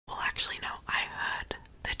Actually, no, I heard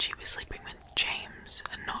that she was sleeping with James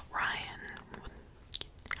and not Ryan.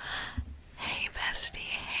 Hey, bestie,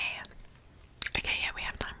 hey. Okay, yeah, we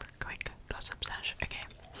have time for a quick gossip sesh. Okay.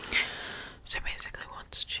 So basically,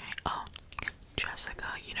 what's changed? Oh, Jessica,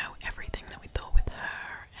 you know, everything that we thought with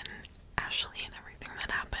her and Ashley and everything that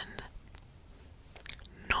happened.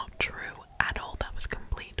 Not true at all. That was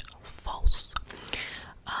complete false.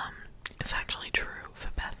 It's actually true for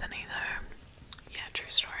Bethany though. Yeah, true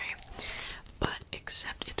story. But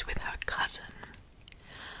except it's with her cousin.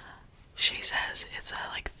 She says it's a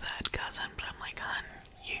like third cousin, but I'm like, hun,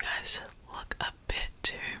 you guys look a bit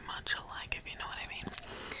too much alike, if you know what I mean.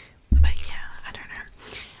 But yeah, I don't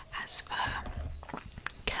know. As for